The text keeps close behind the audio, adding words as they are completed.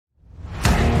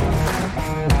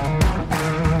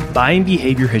Buying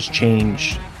behavior has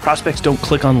changed. Prospects don't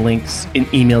click on links in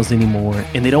emails anymore,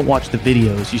 and they don't watch the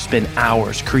videos you spend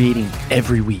hours creating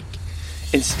every week.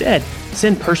 Instead,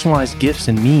 send personalized gifts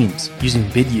and memes using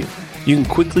Vidyou. You can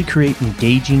quickly create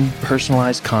engaging,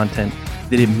 personalized content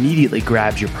that immediately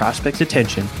grabs your prospect's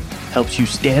attention, helps you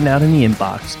stand out in the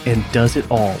inbox, and does it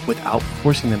all without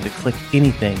forcing them to click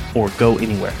anything or go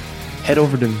anywhere. Head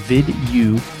over to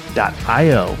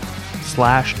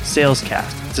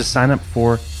vidyou.io/salescast to sign up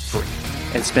for free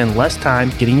and spend less time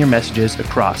getting your messages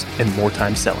across and more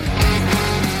time selling.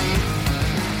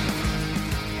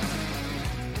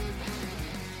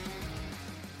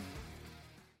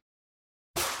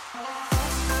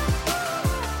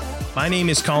 My name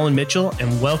is Colin Mitchell,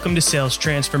 and welcome to Sales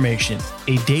Transformation,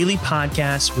 a daily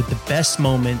podcast with the best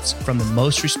moments from the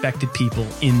most respected people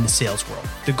in the sales world.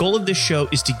 The goal of this show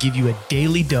is to give you a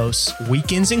daily dose,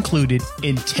 weekends included,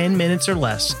 in 10 minutes or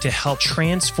less to help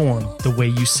transform the way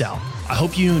you sell. I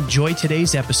hope you enjoy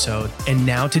today's episode, and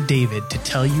now to David to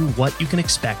tell you what you can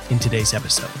expect in today's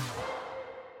episode.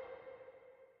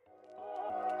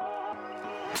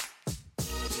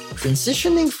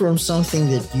 Transitioning from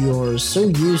something that you're so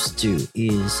used to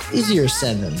is easier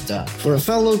said than done. For a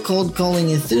fellow cold calling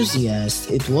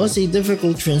enthusiast, it was a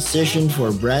difficult transition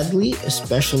for Bradley,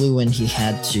 especially when he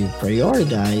had to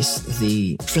prioritize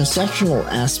the transactional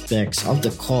aspects of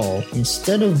the call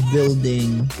instead of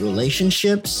building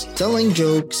relationships, telling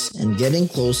jokes, and getting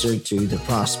closer to the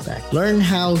prospect. Learn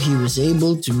how he was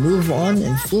able to move on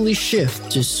and fully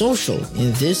shift to social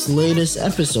in this latest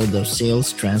episode of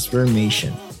Sales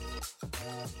Transformation.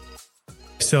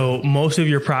 So most of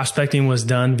your prospecting was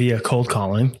done via cold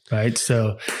calling, right?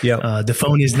 So the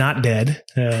phone is not dead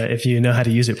if you know how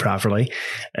to use it properly,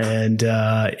 and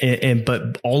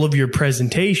but all of your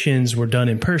presentations were done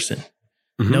in person.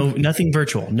 Mm-hmm. Nothing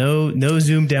virtual. No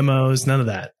Zoom demos. None of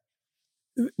that.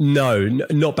 No,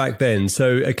 not back then.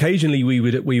 So occasionally we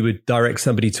would direct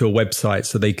somebody to a website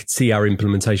so they could see our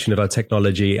implementation of our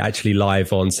technology actually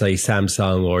live on, say,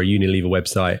 Samsung or a Unilever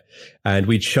website, and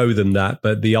we'd show them that.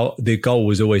 But the goal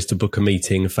was always to book a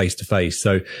meeting face to face.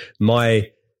 So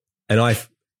I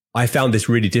found this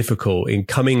really difficult in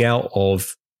coming out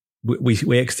of.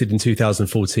 We exited in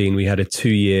 2014. We had a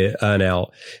 2-year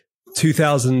earnout.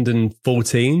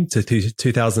 2014 to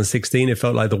 2016, it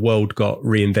felt like the world got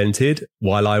reinvented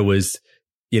while I was,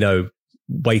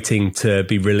 waiting to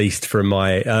be released from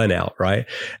my earnout, right?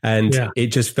 And it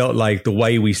just felt like the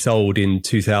way we sold in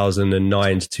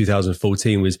 2009 to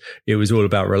 2014 was all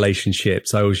about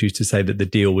relationships. I always used to say that the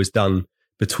deal was done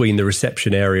between the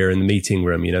reception area and the meeting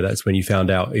room. That's when you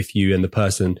found out if you and the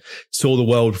person saw the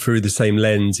world through the same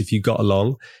lens, if you got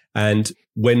along. And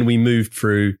when we moved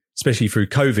through, especially through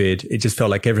COVID, it just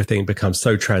felt like everything becomes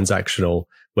so transactional,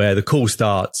 where the call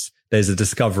starts, there's a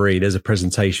discovery, there's a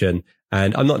presentation.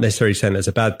 And I'm not necessarily saying that's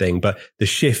a bad thing, but the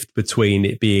shift between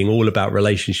it being all about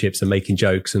relationships and making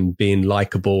jokes and being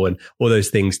likable and all those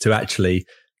things to actually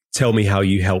tell me how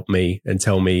you help me and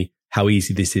tell me how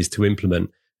easy this is to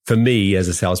implement, for me as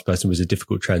a salesperson, was a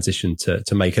difficult transition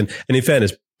to make. And in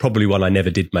fairness, probably one I never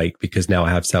did make, because now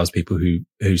I have salespeople who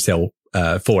sell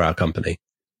for our company.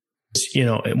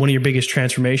 One of your biggest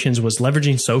transformations was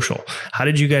leveraging social. How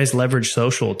did you guys leverage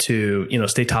social to,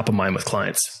 stay top of mind with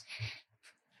clients?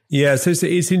 Yeah, so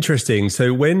it's interesting.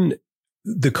 So when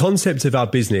the concept of our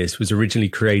business was originally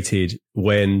created,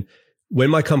 when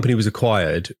my company was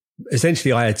acquired,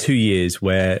 essentially I had 2 years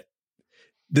where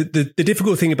the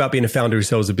difficult thing about being a founder who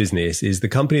sells a business is the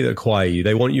company that acquire you,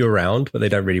 they want you around, but they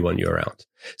don't really want you around.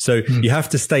 So you have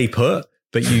to stay put,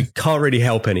 but you can't really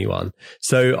help anyone.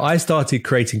 So I started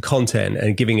creating content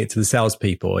and giving it to the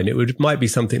salespeople, and it might be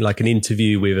something like an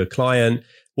interview with a client,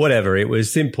 whatever. It was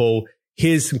simple.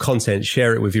 Here's some content,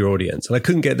 share it with your audience. And I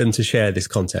couldn't get them to share this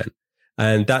content.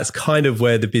 And that's kind of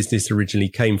where the business originally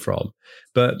came from.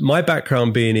 But my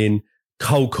background being in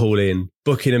cold calling,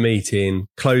 booking a meeting,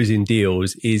 closing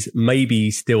deals is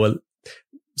maybe still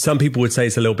some people would say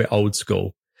it's a little bit old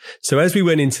school. So as we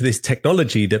went into this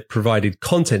technology that provided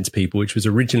content to people, which was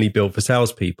originally built for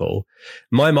salespeople,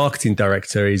 my marketing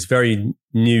director is very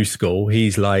new school.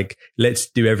 He's like, let's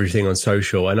do everything on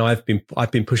social. And I've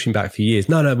been pushing back for years.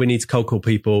 No, we need to cold call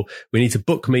people. We need to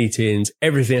book meetings.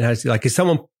 Everything has to, like, if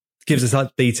someone gives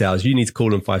us details, you need to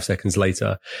call them 5 seconds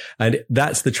later. And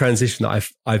that's the transition that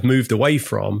I've moved away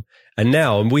from. And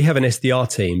now we have an SDR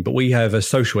team, but we have a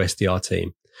social SDR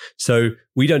team. So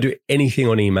we don't do anything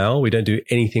on email. We don't do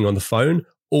anything on the phone.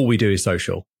 All we do is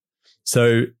social.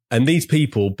 So, and these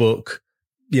people book,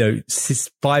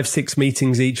 5-6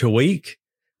 meetings each a week,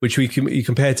 which you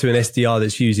compare to an SDR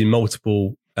that's using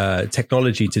multiple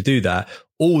technology to do that.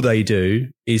 All they do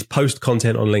is post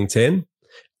content on LinkedIn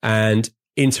and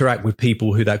interact with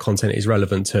people who that content is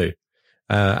relevant to.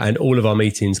 And all of our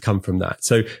meetings come from that.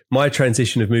 So my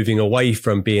transition of moving away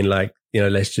from being like,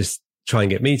 let's just try and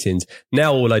get meetings.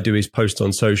 Now all I do is post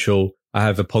on social. I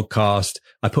have a podcast.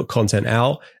 I put content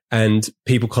out and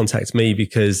people contact me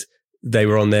because they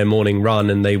were on their morning run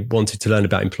and they wanted to learn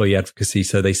about employee advocacy.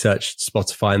 So they searched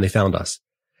Spotify and they found us.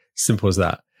 Simple as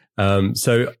that.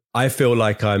 So I feel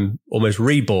like I'm almost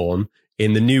reborn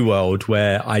in the new world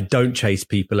where I don't chase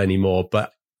people anymore,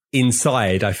 but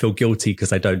inside I feel guilty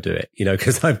because I don't do it,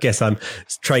 because I guess I'm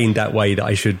trained that way that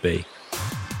I should be.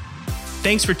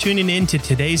 Thanks for tuning in to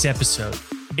today's episode.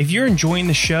 If you're enjoying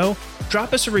the show,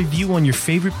 drop us a review on your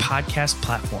favorite podcast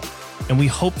platform. And we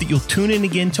hope that you'll tune in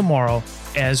again tomorrow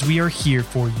as we are here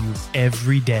for you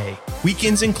every day,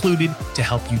 weekends included, to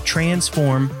help you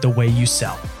transform the way you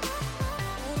sell.